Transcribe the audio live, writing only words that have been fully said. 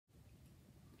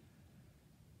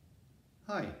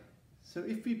Hi, so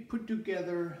if we put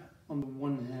together on the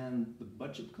one hand the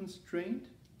budget constraint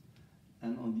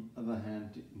and on the other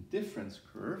hand the indifference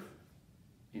curve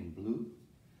in blue,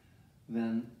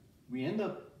 then we end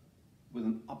up with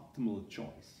an optimal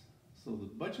choice. So the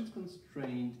budget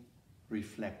constraint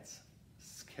reflects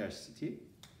scarcity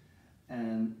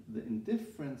and the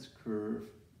indifference curve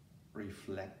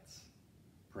reflects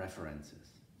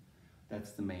preferences.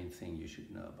 That's the main thing you should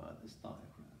know about this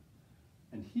diagram.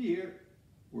 And here,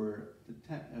 where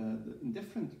the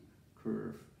indifference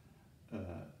curve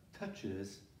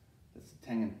touches, that's the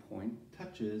tangent point,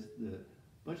 touches the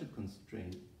budget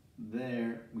constraint,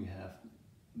 there we have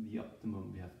the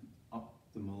optimum, we have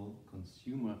optimal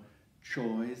consumer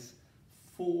choice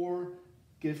for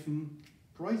given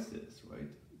prices, right?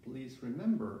 Please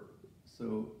remember,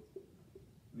 so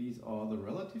these are the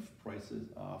relative prices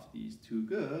of these two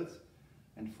goods,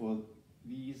 and for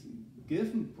these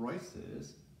given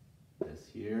prices, this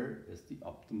here is the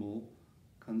optimal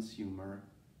consumer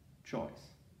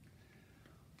choice.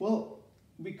 Well,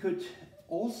 we could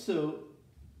also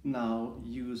now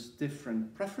use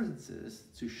different preferences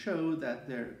to show that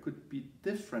there could be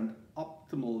different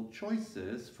optimal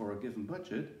choices for a given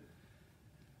budget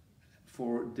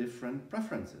for different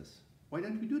preferences. Why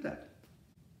don't we do that?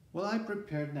 Well, I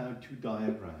prepared now two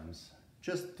diagrams.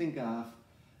 Just think of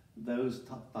those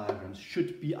diagrams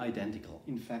should be identical.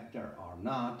 In fact, they are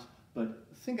not, but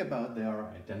think about they are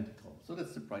identical. So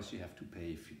that's the price you have to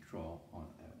pay if you draw on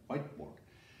a whiteboard.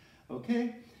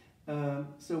 Okay,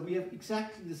 so we have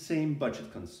exactly the same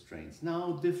budget constraints.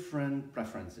 Now different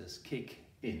preferences kick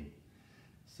in.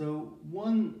 So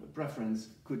one preference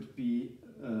could be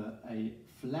a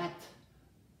flat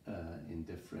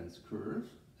indifference curve,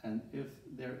 and if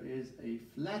there is a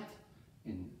flat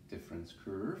indifference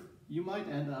curve, you might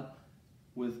end up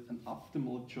with an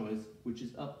optimal choice which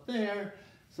is up there.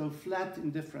 So flat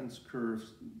indifference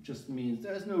curves just means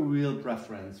there's no real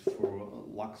preference for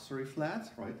luxury flats,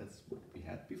 right? That's what we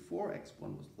had before.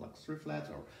 X1 was luxury flats,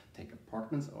 or take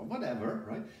apartments or whatever,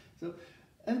 right? So,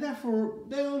 and therefore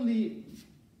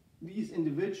these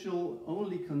individual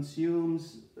only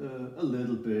consumes a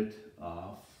little bit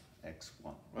of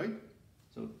X1, right?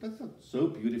 So that's not so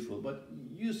beautiful, but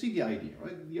you see the idea,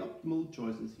 right? The optimal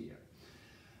choice is here.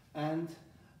 And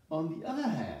on the other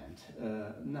hand,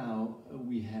 now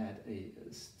we had a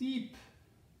steep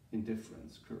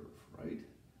indifference curve, right?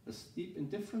 A steep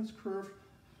indifference curve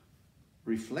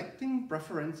reflecting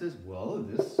preferences. Well,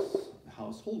 this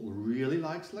household really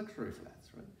likes luxury flats,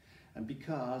 right? And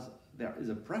because there is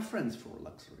a preference for a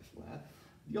luxury flat,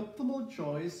 the optimal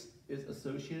choice is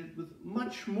associated with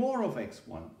much more of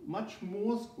X1, much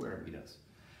more square meters.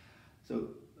 So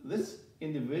this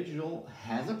individual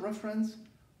has a preference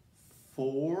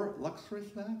for luxury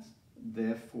flats,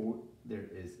 therefore there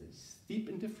is a steep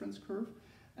indifference curve,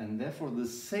 and therefore the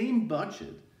same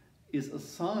budget is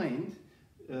assigned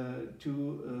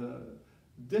to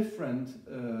different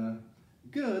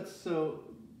goods. So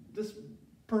this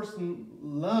person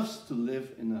loves to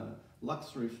live in a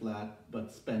luxury flat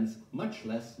but spends much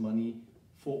less money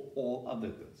for all other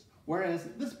goods. Whereas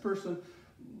this person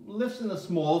lives in a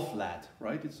small flat,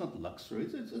 right? It's not luxury,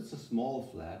 it's a small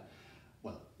flat.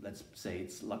 Well, let's say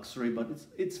it's luxury, but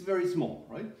it's very small,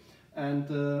 right? And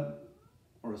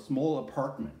or a small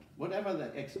apartment, whatever the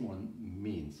X1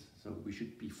 means. So we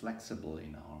should be flexible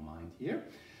in our mind here.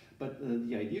 But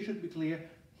the idea should be clear.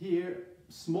 Here,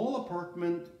 small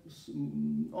apartment,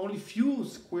 only few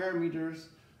square meters,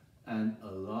 and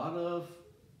a lot of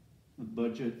the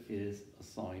budget is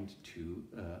assigned to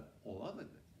all other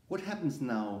goods. What happens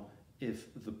now if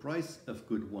the price of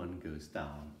good 1 goes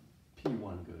down?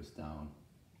 P1 goes down.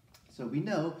 So we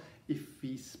know if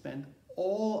we spend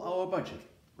all our budget,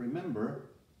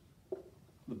 remember,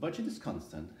 the budget is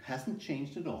constant, hasn't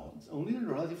changed at all. It's only the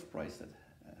relative price that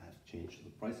has changed.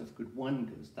 The price of good 1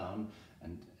 goes down,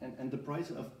 and the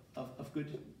price of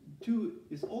good 2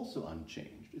 is also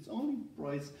unchanged. It's only the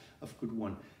price of good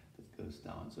 1 that goes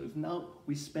down. So if now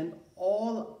we spend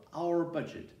all our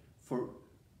budget for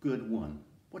good 1,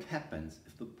 what happens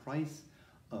if the price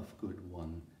of good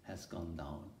 1 has gone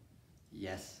down?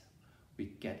 Yes, we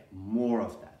get more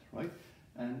of that, right?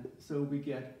 And so we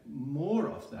get more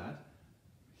of that.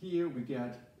 Here we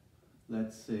get,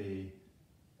 let's say,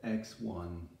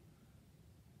 X1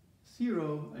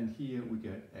 0, and here we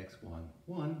get X1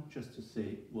 1, just to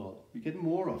say, well, we get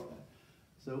more of that.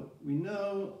 So we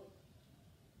know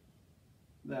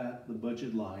that the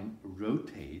budget line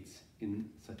rotates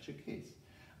in such a case.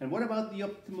 And what about the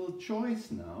optimal choice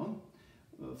now?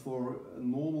 For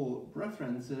normal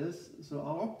preferences, so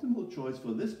our optimal choice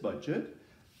for this budget,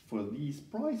 for these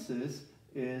prices,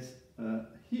 is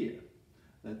here.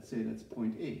 Let's say that's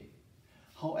point A.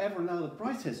 However, now the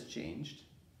price has changed,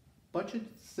 budget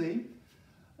is the same,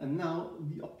 and now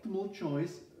the optimal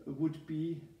choice would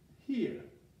be here.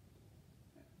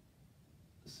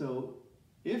 So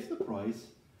if the price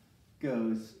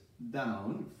goes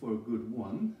down for a good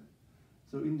one,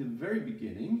 so in the very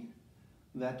beginning,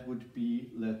 that would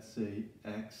be, let's say,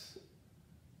 X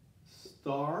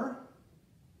star,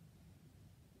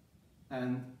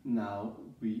 and now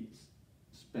we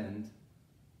spend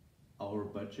our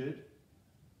budget,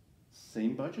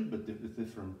 same budget but with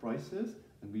different prices,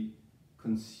 and we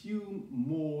consume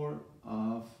more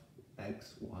of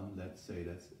X1, let's say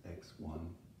that's X1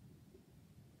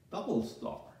 double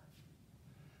star.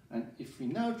 And if we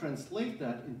now translate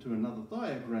that into another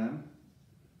diagram,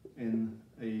 in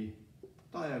a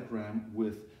diagram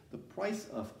with the price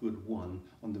of good one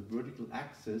on the vertical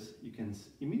axis, you can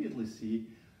immediately see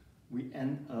we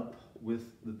end up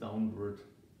with the downward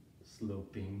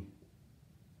sloping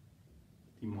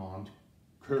demand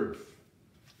curve.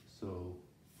 So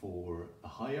for a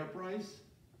higher price,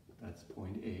 that's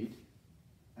 0.8,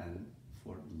 and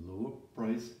for the lower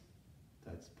price,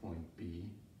 that's point B,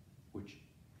 which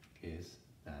is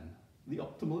then the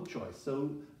optimal choice.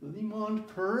 So the demand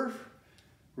curve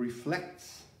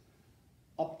reflects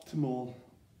optimal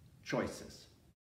choices.